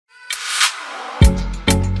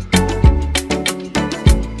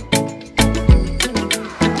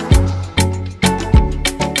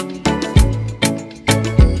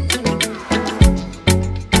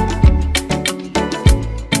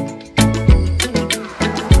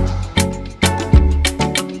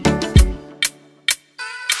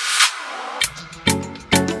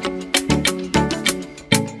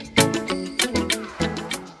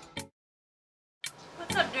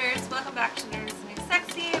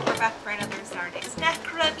back for another Saturday snack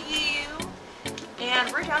review.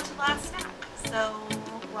 And we're down to the last snack. So,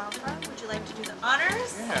 Wildfire, would you like to do the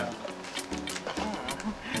honors? Yeah.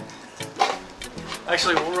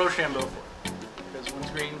 Actually, we'll Rochambeau for it. Because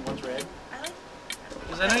one's green, one's red. I like.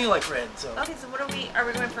 Because I know you like red, so. Okay, so what are we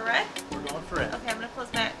going for red? We're going for red. Okay, I'm gonna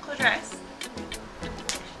close your eyes.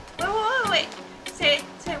 Wait. Say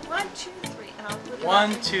 1, 2, 3, and I'll put it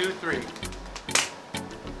 1, 2, 3.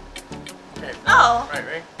 Okay. Oh.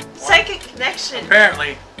 Right. Psychic connection.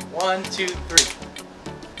 Apparently. 1, 2, 3.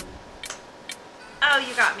 Oh,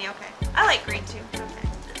 you got me. Okay. I like green too. Okay.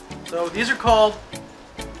 So these are called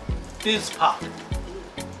Fizz Pop.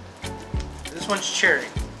 This one's cherry.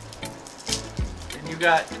 And you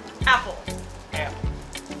got apple.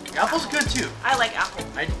 Apple's good too. I like apple.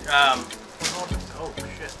 Oh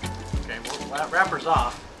shit. Okay, well wrapper's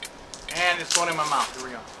off. And it's going in my mouth. Here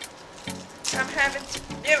we go. I'm having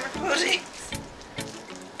difficulties.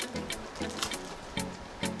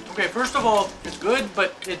 Okay, first of all, it's good,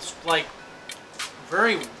 but it's like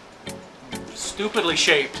very stupidly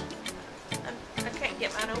shaped. I can't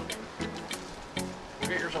get mine open. We'll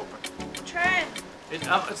get yours open. I'm trying.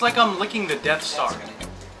 It's like I'm licking the Death Star.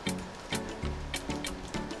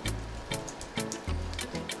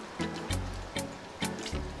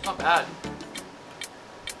 Not bad.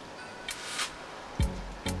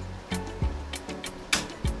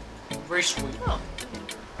 Very sweet. Oh.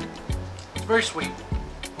 It's very sweet.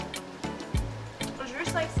 Was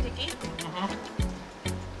yours like sticky? Mm-hmm.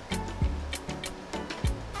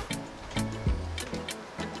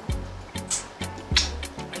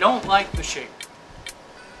 I don't like the shape.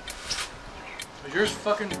 Is yours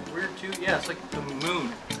fucking weird too? Yeah, it's like the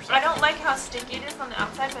moon. I don't like how sticky it is on the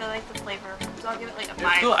outside, but I like the flavor. So I'll give it like a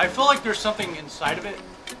 5. I feel like there's something inside of it.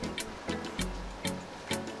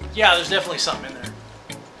 Yeah, there's definitely something in there.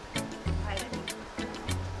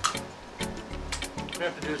 We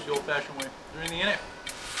have to do this the old-fashioned way. Is there anything in it?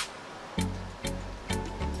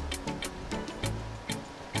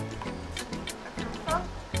 Huh?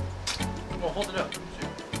 Well, hold it up. Let me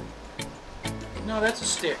see. No, that's a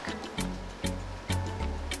stick.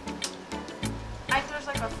 I think there's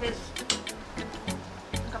like a fizz,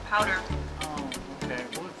 like a powder. Oh, okay.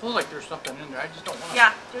 Well, it feels like there's something in there. I just don't want to.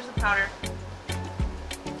 Yeah, there's a powder.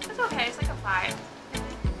 It's okay. It's like a 5.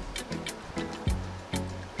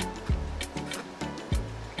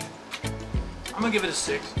 I'm gonna give it a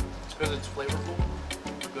 6. It's because it's flavorful.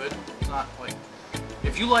 It's good. It's not like.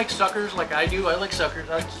 If you like suckers like I do, I like suckers.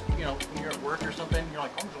 I just, you know, when you're at work or something, you're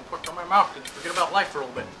like, I'm just gonna put it in my mouth and forget about life for a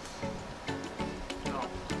little bit. So.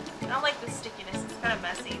 I don't like the stickiness. It's kind of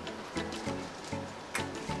messy.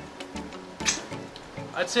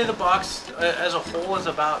 I'd say the box as a whole is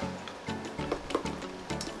about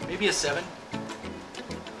maybe a 7.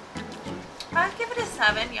 I'd give it a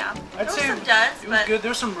 7. Yeah. I'd say some duds, it was good.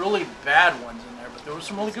 There's some really bad ones in there, but there were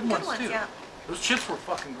some really good ones too. Yeah. Those chips were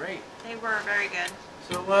fucking great. They were very good.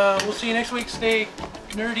 So we'll see you next week. Stay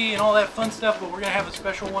nerdy and all that fun stuff, but we're gonna have a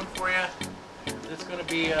special one for you. It's gonna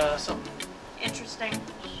be something interesting.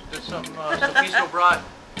 There's something Sophisto brought.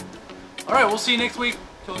 All right, we'll see you next week.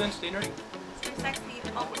 Till then, stay nerdy. Stay sexy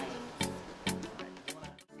always.